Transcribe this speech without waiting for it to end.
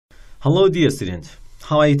Hello dear student,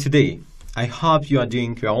 how are you today? I hope you are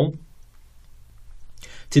doing well.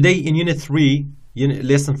 Today in Unit 3,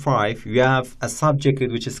 Lesson 5, we have a subject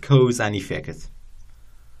which is cause and effect.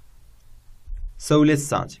 So let's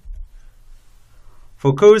start.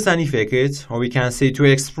 For cause and effect, or we can say to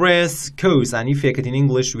express cause and effect in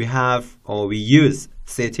English, we have or we use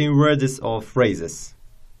certain words or phrases.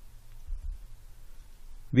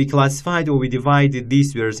 We classified or we divided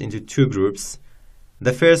these words into two groups.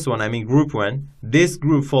 The first one, group 1, this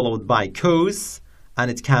group followed by cause, and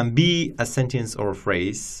it can be a sentence or a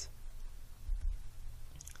phrase.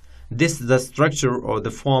 This is the structure or the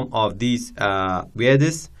form of these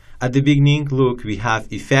words. At the beginning, look, we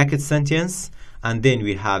have effect sentence, and then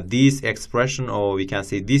we have this expression, or we can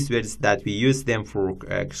say these words that we use them for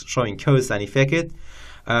showing cause and effect.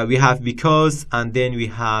 We have because, and then we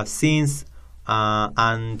have since,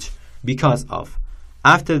 and because of.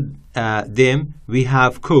 After them, we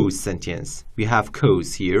have cause sentence. We have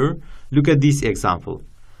cause here. Look at this example.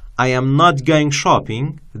 I am not going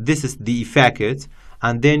shopping. This is the effect.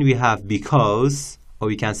 And then we have because, or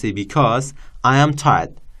we can say because I am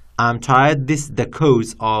tired. I am tired. This is the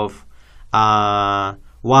cause of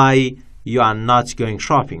why you are not going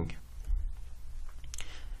shopping.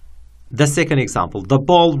 The second example, the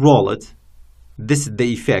ball rolled. This is the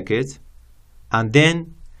effect. And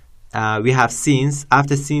then we have since.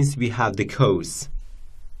 After since, we have the cause.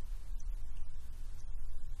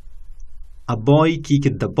 A boy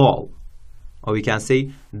kicked the ball. Or we can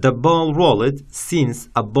say, the ball rolled since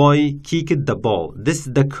a boy kicked the ball. This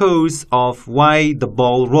is the cause of why the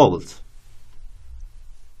ball rolled.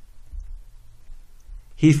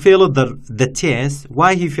 He failed the test.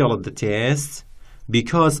 Why he failed the test?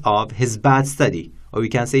 Because of his bad study. Or we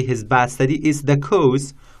can say his bad study is the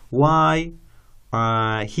cause why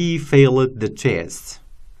he failed the test.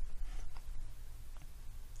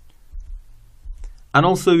 And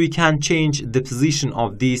also we can change the position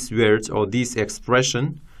of these words or this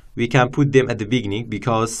expression. We can put them at the beginning,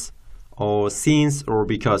 because or since or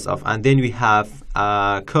because of, and then we have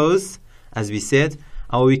cause, as we said.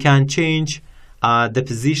 Or we can change the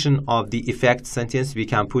position of the effect sentence. We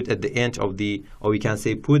can put at the end of the, or we can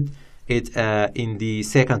say put it in the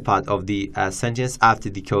second part of the sentence after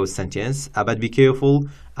the cause sentence. But be careful,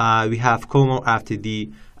 we have comma after the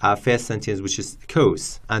first sentence, which is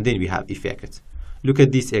cause, and then we have effect. Look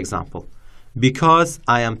at this example. Because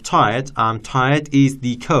I am tired is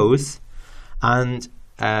the cause, and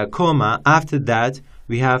comma after that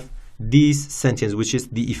we have this sentence, which is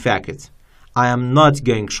the effect. I am not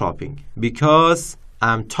going shopping. Because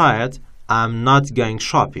I'm tired, I'm not going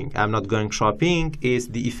shopping. I'm not going shopping is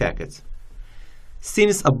the effect.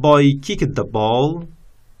 Since a boy kicked the ball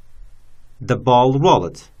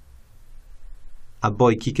rolled. A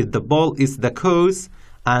boy kicked the ball is the cause,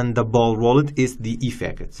 and the ball rolled is the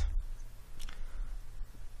effect.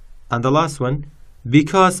 And the last one,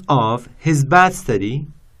 because of his bad study,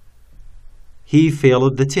 he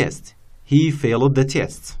failed the test. He failed the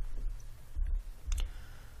test.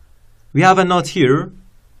 We have a note here.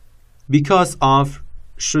 Because of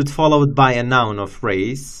should followed by a noun or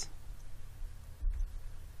phrase.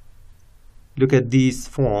 Look at this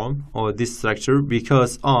form or this structure.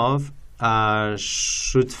 Because of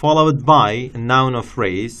should followed by a noun or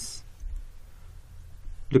phrase.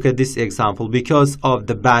 Look at this example. Because of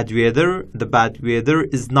the bad weather. The bad weather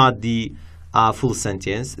is not the full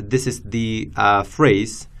sentence. This is the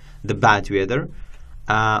phrase, the bad weather.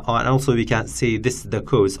 And also we can say this is the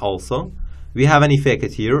cause also. We have an effect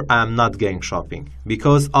here. I am not going shopping.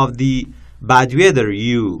 Because of the bad weather,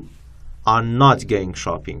 you are not going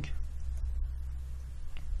shopping.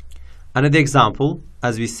 Another example,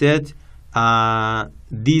 as we said,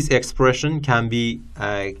 this expression can be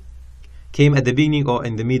came at the beginning or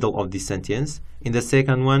in the middle of the sentence. In the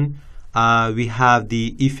second one, we have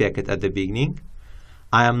the effect at the beginning.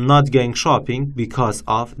 I am not going shopping because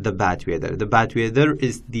of the bad weather. The bad weather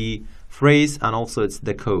is the phrase, and also it's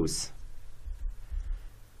the cause.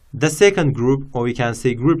 The second group, or we can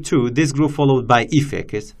say group 2, this group followed by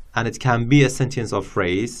effect, and it can be a sentence or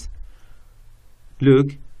phrase.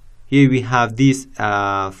 Look, here we have this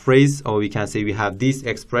phrase, or we can say we have this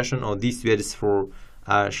expression or these words for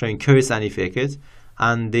showing cause and effect,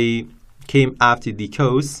 and they came after the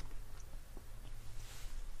cause,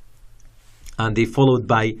 and they followed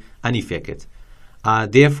by an effect.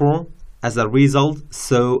 Therefore, as a result,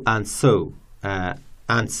 so and so,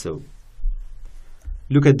 and so.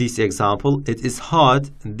 Look at this example. It is hot.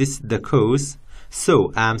 This is the cause.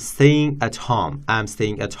 So I'm staying at home. I'm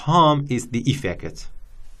staying at home is the effect.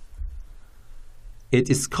 It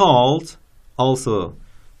is called. Also,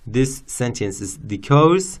 this sentence is the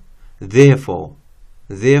cause. therefore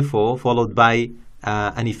followed by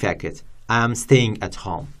an effect. I am staying at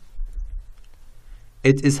home.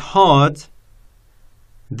 It is hard,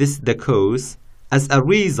 this the cause, as a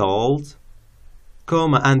result,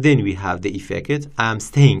 comma, and then we have the effect. I am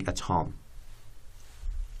staying at home.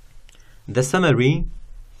 The summary,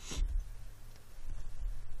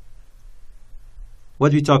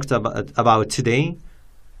 what we talked about today,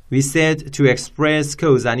 we said to express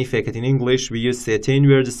cause and effect in English, we use certain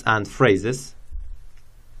words and phrases.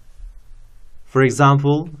 For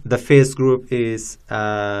example, the first group is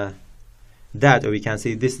that, or we can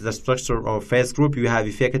say this is the structure of first group. We have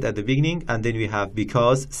effect at the beginning, and then we have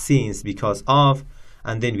because, since, because of,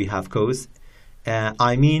 and then we have cause.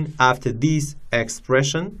 I mean, after this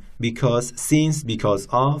expression, because, since, because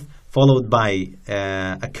of, followed by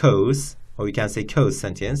a cause, or we can say cause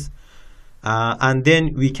sentence. And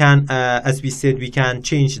then we can, as we said, we can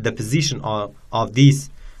change the position of this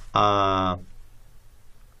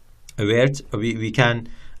word. We can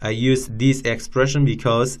use this expression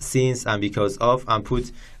because, since, and because of, and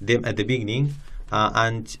put them at the beginning,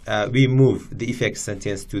 and we move the effect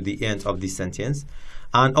sentence to the end of this sentence.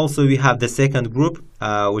 And also we have the second group,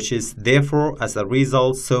 which is therefore, as a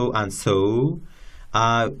result, so and so.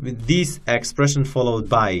 With this expression followed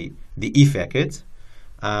by the effect,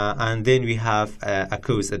 and then we have a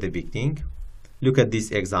cause at the beginning. Look at this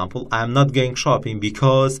example. I am not going shopping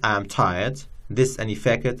because I am tired. This an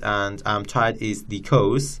effect, and I'm tired is the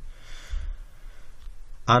cause.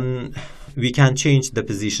 And we can change the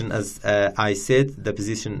position, as I said, the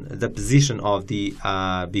position of the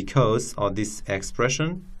because of this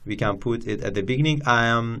expression. We can put it at the beginning.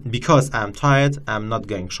 Because I am tired, I'm not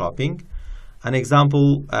going shopping. An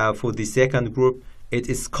example for the second group, it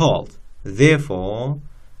is called therefore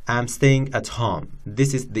I'm staying at home.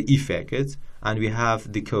 This is the effect, and we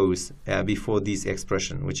have the cause before this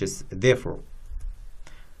expression, which is therefore.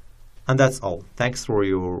 And that's all. Thanks for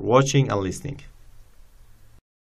your watching and listening.